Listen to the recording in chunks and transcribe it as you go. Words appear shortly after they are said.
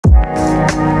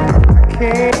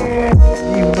Baghead.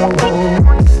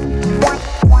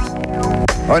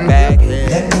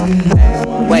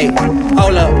 Wait,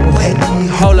 hold up,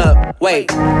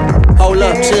 wait, hold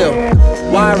up, chill.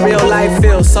 Why real life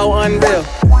feels so unreal?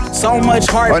 So much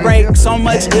heartbreak, so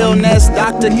much illness.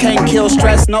 Doctor can't kill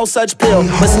stress, no such pill.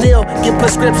 But still, get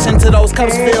prescription to those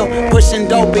cups filled. Pushing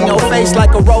dope in your face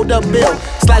like a rolled up bill.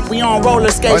 It's like we on roller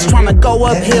skates trying to go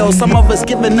uphill. Some of us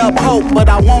giving up hope, but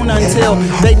I won't until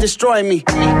they destroy me.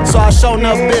 So I show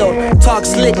enough build. Talk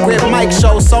slick, grip, mic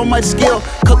show, so much skill.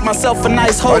 Cook myself a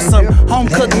nice, wholesome, home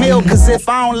cooked meal. Cause if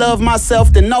I don't love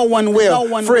myself, then no one will.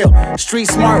 Frill, street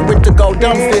smart with the go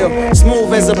dumb feel.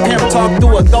 Smooth as a pimp, talk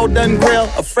through a go done grill.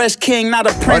 A fresh king, not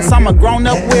a prince, I'm a grown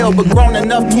up will. But grown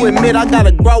enough to admit I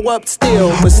gotta grow up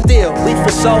still. But still, we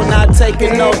for sure not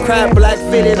taking no crap. Black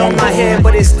fitted on my head,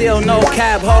 but it's still no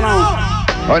cap. Hold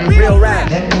on, real rap.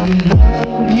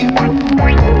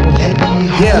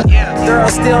 Yeah, girl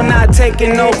still not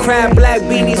taking no crap. Black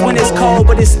beanies when it's cold,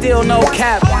 but it's still no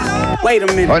cap. Wait a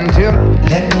minute.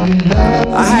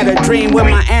 I had a dream with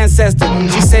my ancestor.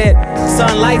 She said,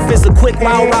 son, life is a quick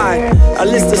wild ride. A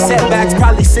list of setbacks,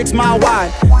 probably 6 mile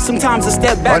wide. Sometimes a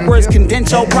step backwards can dent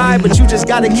your pride, but you just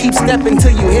gotta keep stepping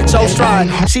till you hit your stride.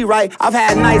 She right, I've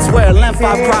had nights where at length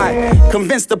I've cried.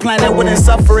 Convinced the planet wouldn't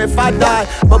suffer if I died.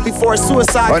 But before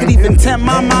suicide could even tempt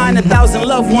my mind, 1,000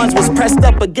 loved ones was pressed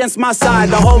up against my side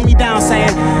to hold me down,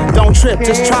 saying, don't trip,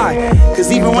 just try. Cause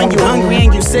even when you hungry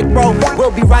and you sick, bro, we'll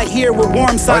be right here with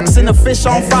warm socks and a fish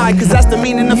on fire. Cause that's the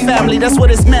meaning of family, that's what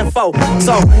it's meant for.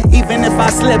 So even if I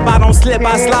slip, I don't slip,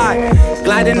 I slide.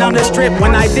 Gliding on the strip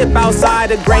when I dip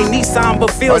outside. A gray Nissan,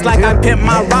 but feels like I pimp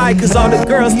my ride. Cause all the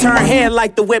girls turn head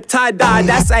like the whip tie-dye.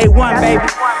 That's A-1, baby.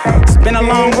 It's been a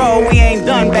long road, we ain't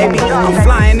done, baby. I'm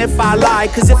flying if I lie,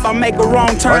 cause if I make a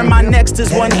wrong turn, my next is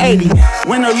 180.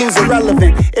 Win or lose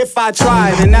irrelevant, if I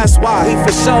tried, and that's why we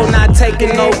for sure not taking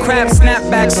no crap.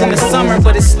 Snapbacks in the summer,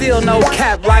 but it's still no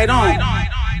cap. Right on,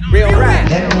 real rap.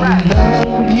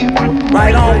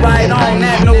 Right on,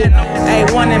 that new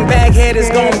A-1 and Baghead is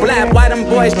gon' blap. Why them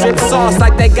boys drip sauce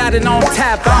like they got it on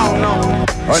tap? I don't know.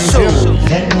 Shoot.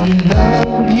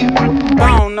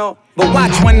 I don't know. But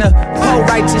watch when the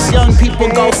pro-righteous young people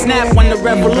go snap. When the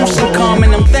revolution come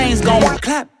and them things gon'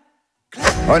 clap.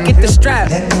 Get the strap.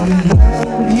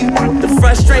 The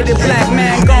frustrated black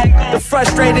man gon', the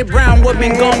frustrated brown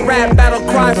woman gon' rap. Battle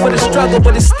cry for the struggle,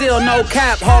 but it's still no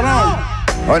cap. Hold on,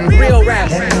 real rap.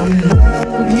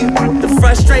 The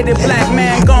frustrated black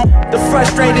man gon', the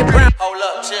frustrated brown. Hold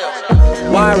up, chill.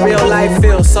 Why real life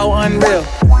feels so unreal?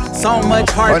 So much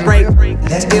heartbreak,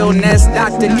 illness,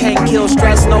 doctor can't kill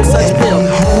stress, no such pill.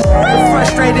 The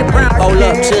frustrated brown. Hold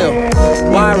up, chill.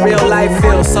 Why real life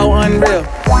feels so unreal?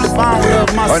 If I don't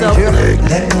love myself,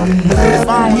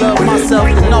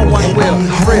 then no one will.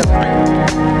 Real.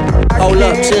 Hold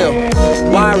up, chill.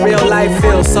 Why real life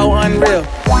feels so unreal?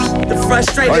 The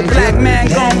frustrated black man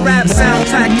gon' rap,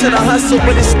 soundtrack to the hustle,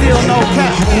 but it's still no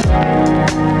cap.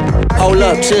 Hold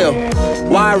up, chill.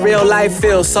 Why real life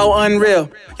feels so unreal?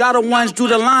 Y'all the ones drew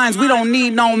the lines, we don't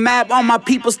need no map. All my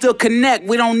people still connect,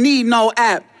 we don't need no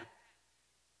app.